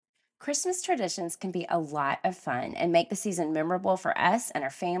Christmas traditions can be a lot of fun and make the season memorable for us and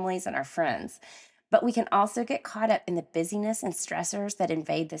our families and our friends. But we can also get caught up in the busyness and stressors that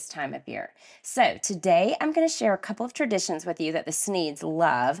invade this time of year. So, today I'm going to share a couple of traditions with you that the Sneeds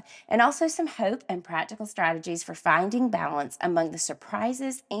love, and also some hope and practical strategies for finding balance among the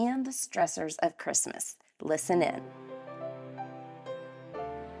surprises and the stressors of Christmas. Listen in.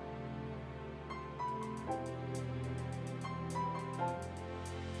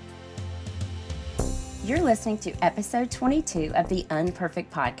 You're listening to episode 22 of the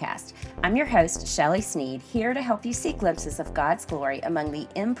Unperfect Podcast. I'm your host, Shelly Sneed, here to help you see glimpses of God's glory among the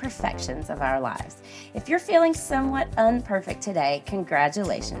imperfections of our lives. If you're feeling somewhat unperfect today,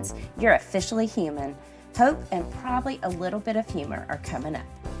 congratulations. You're officially human. Hope and probably a little bit of humor are coming up.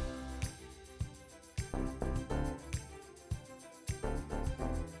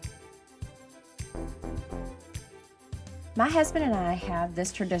 My husband and I have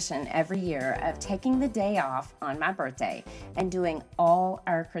this tradition every year of taking the day off on my birthday and doing all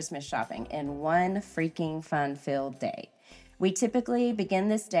our Christmas shopping in one freaking fun-filled day. We typically begin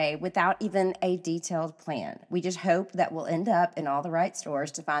this day without even a detailed plan. We just hope that we'll end up in all the right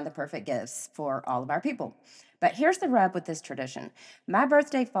stores to find the perfect gifts for all of our people. But here's the rub with this tradition. My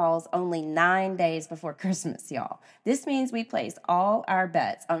birthday falls only 9 days before Christmas, y'all. This means we place all our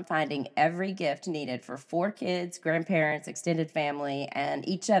bets on finding every gift needed for 4 kids, grandparents, extended family, and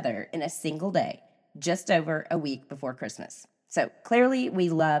each other in a single day, just over a week before Christmas. So clearly, we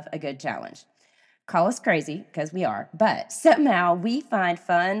love a good challenge. Call us crazy, because we are, but somehow we find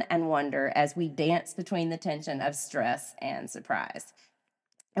fun and wonder as we dance between the tension of stress and surprise.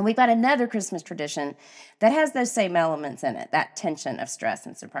 And we've got another Christmas tradition that has those same elements in it, that tension of stress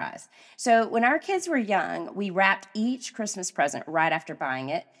and surprise. So when our kids were young, we wrapped each Christmas present right after buying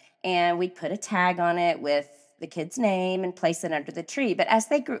it, and we'd put a tag on it with the kid's name and place it under the tree. But as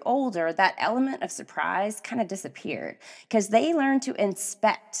they grew older, that element of surprise kind of disappeared because they learned to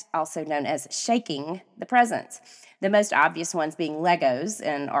inspect, also known as shaking, the presents. The most obvious ones being Legos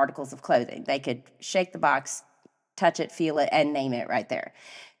and articles of clothing. They could shake the box, touch it, feel it, and name it right there.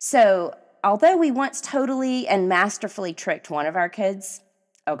 So, although we once totally and masterfully tricked one of our kids,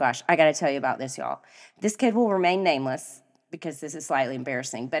 oh gosh, I got to tell you about this, y'all. This kid will remain nameless because this is slightly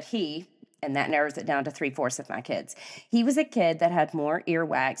embarrassing, but and that narrows it down to 3/4 of my kids. He was a kid that had more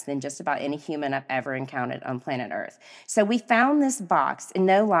earwax than just about any human I've ever encountered on planet Earth. So we found this box, and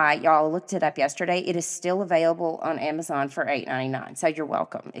no lie, y'all looked it up yesterday. It is still available on Amazon for $8.99. So you're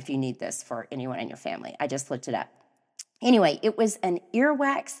welcome if you need this for anyone in your family. I just looked it up. Anyway, it was an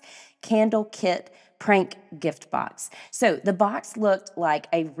earwax candle kit prank gift box. So the box looked like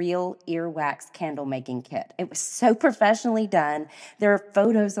a real earwax candle making kit. It was so professionally done. There are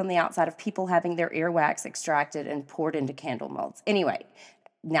photos on the outside of people having their earwax extracted and poured into candle molds. Anyway,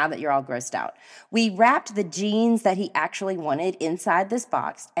 now that you're all grossed out, we wrapped the jeans that he actually wanted inside this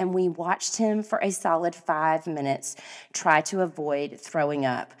box, and we watched him for a solid 5 minutes try to avoid throwing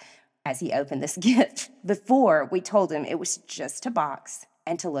up as he opened this gift before we told him it was just a box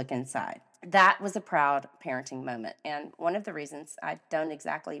and to look inside. That was a proud parenting moment, and one of the reasons I don't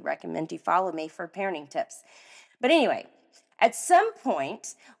exactly recommend you follow me for parenting tips. But anyway, at some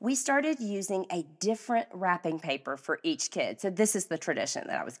point, we started using a different wrapping paper for each kid. So this is the tradition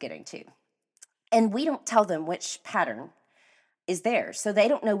that I was getting to. And we don't tell them which pattern is theirs, so they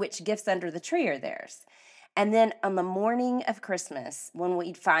don't know which gifts under the tree are theirs. And then on the morning of Christmas, when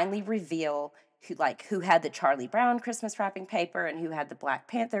we'd finally reveal who had the Charlie Brown Christmas wrapping paper and who had the Black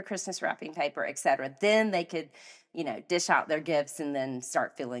Panther Christmas wrapping paper, etc., then they could, dish out their gifts and then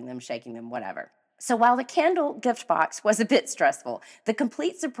start filling them, shaking them, whatever. So while the candle gift box was a bit stressful, the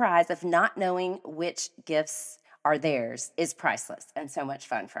complete surprise of not knowing which gifts are theirs is priceless and so much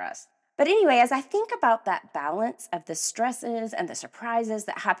fun for us. But anyway, as I think about that balance of the stresses and the surprises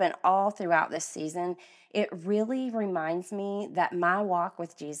that happen all throughout this season, it really reminds me that my walk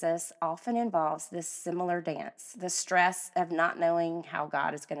with Jesus often involves this similar dance, the stress of not knowing how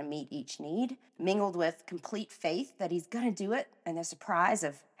God is going to meet each need, mingled with complete faith that He's going to do it, and the surprise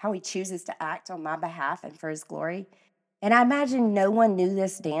of how He chooses to act on my behalf and for His glory. And I imagine no one knew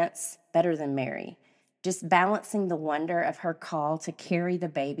this dance better than Mary, just balancing the wonder of her call to carry the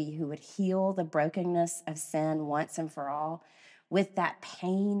baby who would heal the brokenness of sin once and for all, with that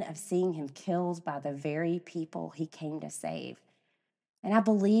pain of seeing him killed by the very people he came to save. And I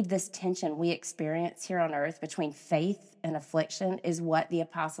believe this tension we experience here on earth between faith and affliction is what the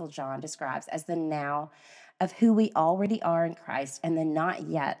Apostle John describes as the now of who we already are in Christ and the not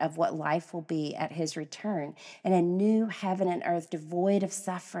yet of what life will be at his return in a new heaven and earth devoid of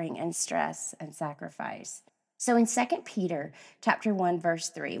suffering and stress and sacrifice. So in 2 Peter chapter 1, verse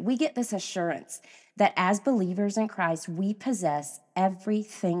 3, we get this assurance that as believers in Christ, we possess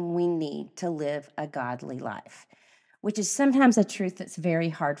everything we need to live a godly life, which is sometimes a truth that's very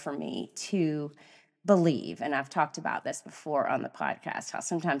hard for me to believe. And I've talked about this before on the podcast, how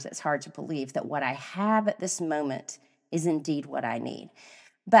sometimes it's hard to believe that what I have at this moment is indeed what I need.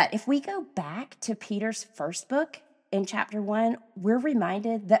 But if we go back to Peter's first book in chapter 1, we're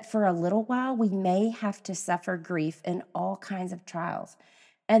reminded that for a little while we may have to suffer grief in all kinds of trials.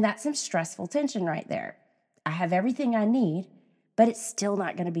 And that's some stressful tension right there. I have everything I need, but it's still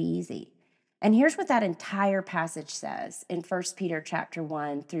not going to be easy. And here's what that entire passage says in 1 Peter chapter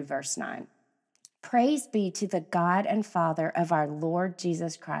 1 through verse 9. Praise be to the God and Father of our Lord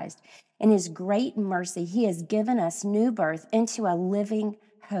Jesus Christ. In his great mercy, he has given us new birth into a living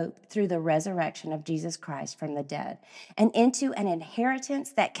hope through the resurrection of Jesus Christ from the dead, and into an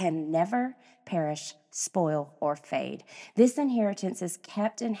inheritance that can never perish, spoil, or fade. This inheritance is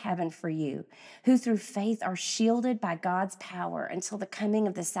kept in heaven for you, who through faith are shielded by God's power until the coming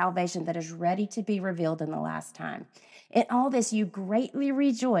of the salvation that is ready to be revealed in the last time. In all this you greatly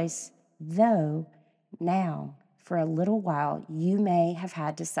rejoice, though now, for a little while, you may have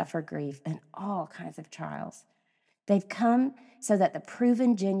had to suffer grief and all kinds of trials. They've come so that the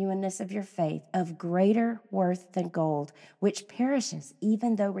proven genuineness of your faith, of greater worth than gold, which perishes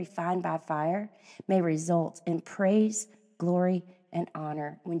even though refined by fire, may result in praise, glory, and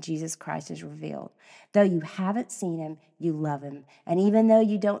honor when Jesus Christ is revealed. Though you haven't seen him, you love him. And even though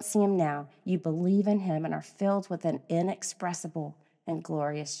you don't see him now, you believe in him and are filled with an inexpressible and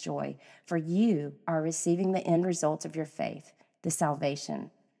glorious joy, for you are receiving the end results of your faith, the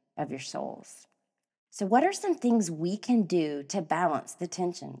salvation of your souls. So, what are some things we can do to balance the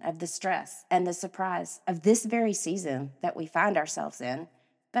tension of the stress and the surprise of this very season that we find ourselves in,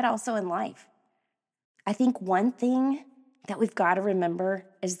 but also in life? I think one thing that we've got to remember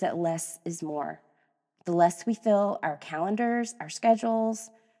is that less is more. The less we fill our calendars, our schedules,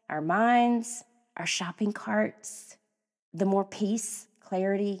 our minds, our shopping carts, the more peace,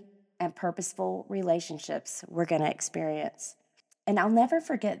 clarity, and purposeful relationships we're going to experience. And I'll never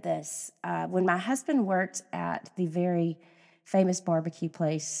forget this. When my husband worked at the very famous barbecue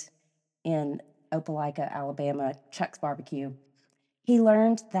place in Opelika, Alabama, Chuck's Barbecue, he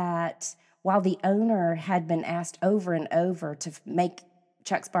learned that while the owner had been asked over and over to make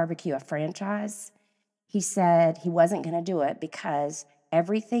Chuck's Barbecue a franchise, he said he wasn't going to do it because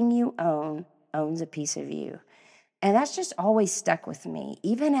everything you own owns a piece of you. And that's just always stuck with me.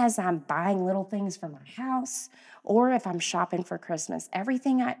 Even as I'm buying little things for my house, or if I'm shopping for Christmas,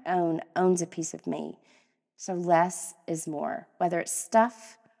 everything I own owns a piece of me. So less is more. Whether it's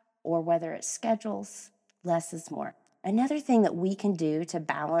stuff or whether it's schedules, less is more. Another thing that we can do to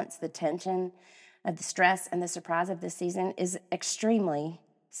balance the tension of the stress and the surprise of this season is extremely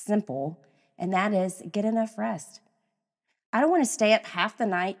simple, and that is get enough rest. I don't want to stay up half the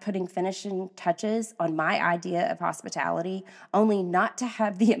night putting finishing touches on my idea of hospitality, only not to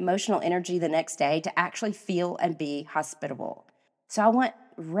have the emotional energy the next day to actually feel and be hospitable. So I want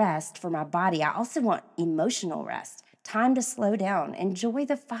rest for my body. I also want emotional rest, time to slow down, enjoy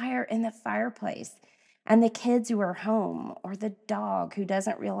the fire in the fireplace, and the kids who are home, or the dog who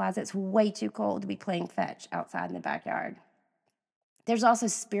doesn't realize it's way too cold to be playing fetch outside in the backyard. There's also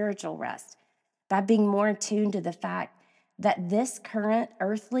spiritual rest by being more attuned to the fact that this current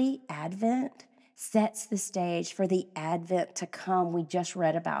earthly advent sets the stage for the advent to come we just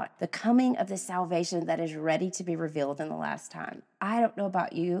read about, the coming of the salvation that is ready to be revealed in the last time. I don't know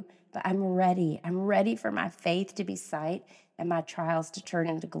about you, but I'm ready. I'm ready for my faith to be sight and my trials to turn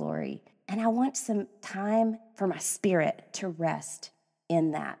into glory. And I want some time for my spirit to rest in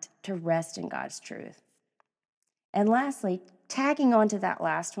that, to rest in God's truth. And lastly, tagging on to that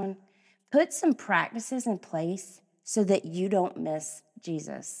last one, put some practices in place so that you don't miss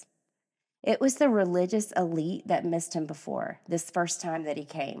Jesus. It was the religious elite that missed him before, this first time that he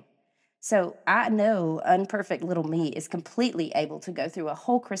came. So I know unperfect little me is completely able to go through a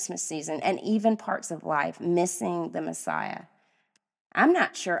whole Christmas season and even parts of life missing the Messiah. I'm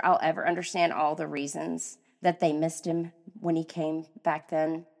not sure I'll ever understand all the reasons that they missed him when he came back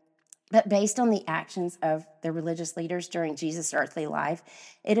then. But based on the actions of the religious leaders during Jesus' earthly life,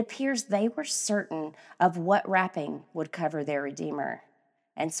 it appears they were certain of what wrapping would cover their Redeemer.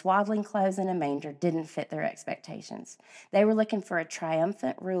 And swaddling clothes in a manger didn't fit their expectations. They were looking for a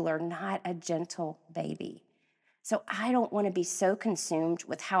triumphant ruler, not a gentle baby. So I don't want to be so consumed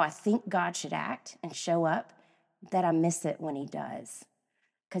with how I think God should act and show up that I miss it when he does.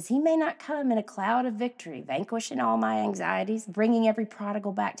 because he may not come in a cloud of victory, vanquishing all my anxieties, bringing every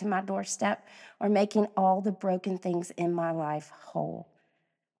prodigal back to my doorstep, or making all the broken things in my life whole.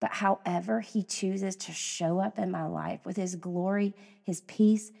 But however he chooses to show up in my life with his glory, his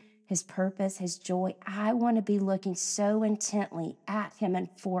peace, his purpose, his joy, I want to be looking so intently at him and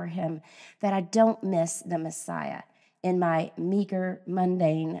for him that I don't miss the Messiah in my meager,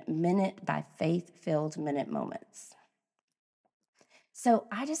 mundane, minute by faith-filled minute moments. So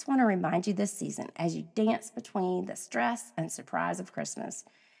I just want to remind you this season, as you dance between the stress and surprise of Christmas,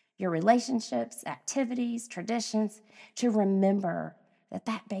 your relationships, activities, traditions, to remember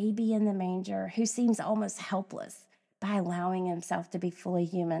that baby in the manger who seems almost helpless by allowing himself to be fully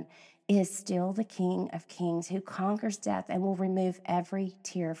human is still the King of Kings who conquers death and will remove every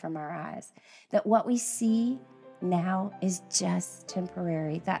tear from our eyes. That what we see now is just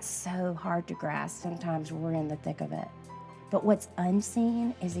temporary. That's so hard to grasp sometimes when we're in the thick of it. But what's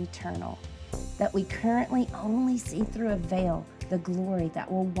unseen is eternal. That we currently only see through a veil the glory that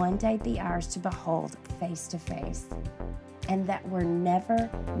will one day be ours to behold face to face. And that we're never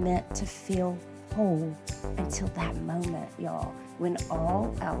meant to feel whole until that moment, y'all, when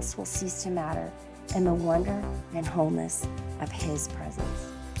all else will cease to matter and the wonder and wholeness of his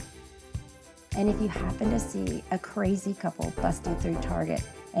presence. And if you happen to see a crazy couple busting through Target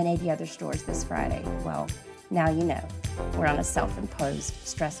and 80 other stores this Friday, well, now you know we're on a self-imposed,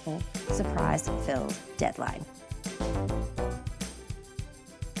 stressful, surprise-filled deadline.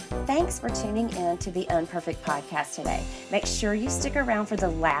 Thanks for tuning in to the Unperfect Podcast today. Make sure you stick around for the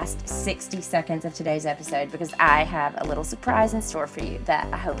last 60 seconds of today's episode because I have a little surprise in store for you that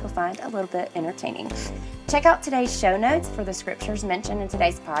I hope you'll find a little bit entertaining. Check out today's show notes for the scriptures mentioned in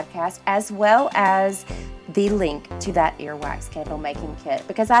today's podcast, as well as the link to that earwax candle making kit,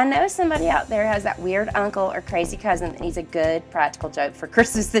 because I know somebody out there has that weird uncle or crazy cousin that needs a good practical joke for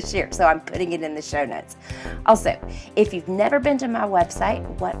Christmas this year, so I'm putting it in the show notes. Also, if you've never been to my website,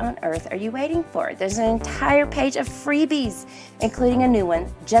 what on earth are you waiting for? There's an entire page of freebies, including a new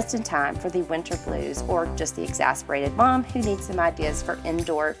one just in time for the winter blues or just the exasperated mom who needs some ideas for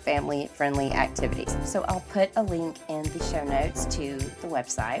indoor family-friendly activities. So I'll put a link in the show notes to the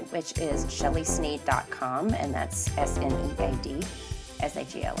website, which is ShellySnead.com. And that's SNEAD,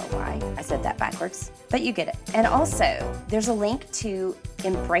 SHELLY. I said that backwards, but you get it. And also, there's a link to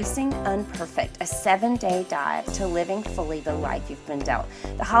Embracing Unperfect, a 7-day dive to living fully the life you've been dealt.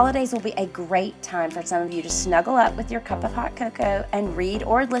 The holidays will be a great time for some of you to snuggle up with your cup of hot cocoa and read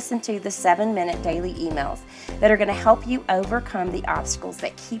or listen to the 7-minute daily emails that are going to help you overcome the obstacles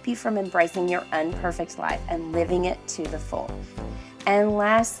that keep you from embracing your unperfect life and living it to the full. And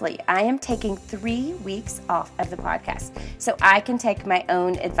lastly, I am taking 3 weeks off of the podcast so I can take my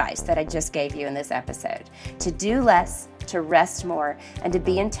own advice that I just gave you in this episode to do less, to rest more, and to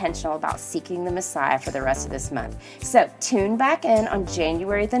be intentional about seeking the Messiah for the rest of this month. So tune back in on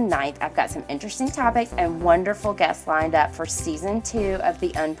January the 9th. I've got some interesting topics and wonderful guests lined up for season 2 of the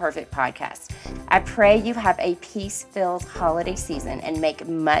Unperfect Podcast. I pray you have a peace-filled holiday season and make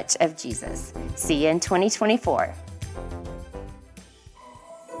much of Jesus. See you in 2024.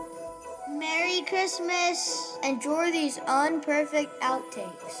 Merry Christmas! Enjoy these unperfect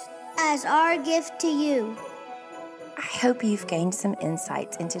outtakes as our gift to you. I hope you've gained some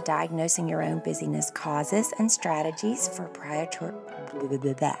insights into diagnosing your own busyness causes and strategies for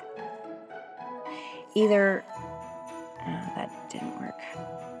that didn't work.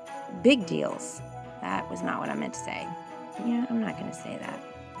 Big deals. That was not what I meant to say. Yeah, I'm not going to say that.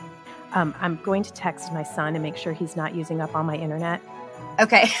 I'm going to text my son and make sure he's not using up all my internet.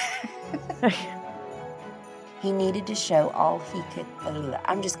 Okay. He needed to show all he could.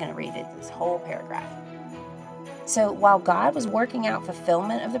 I'm just going to read it, this whole paragraph. So while God was working out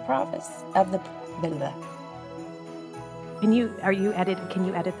fulfillment of the prophets of the. Can you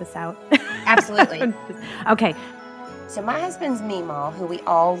edit this out? Absolutely. Okay. So my husband's Meemaw, who we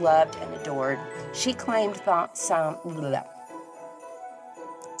all loved and adored, she claimed So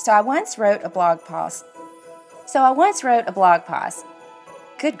I once wrote a blog post.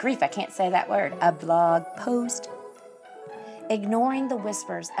 Good grief, I can't say that word. A blog post. Ignoring the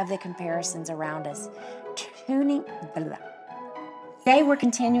whispers of the comparisons around us. Today we're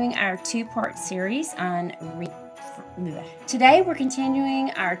continuing our two-part series on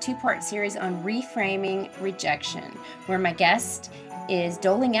reframing rejection, where my guest is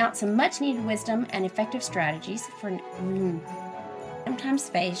doling out some much-needed wisdom and effective strategies for sometimes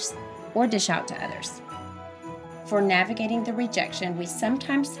face or dish out to others. For navigating the rejection we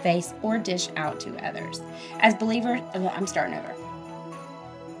sometimes face or dish out to others. As believers, I'm starting over.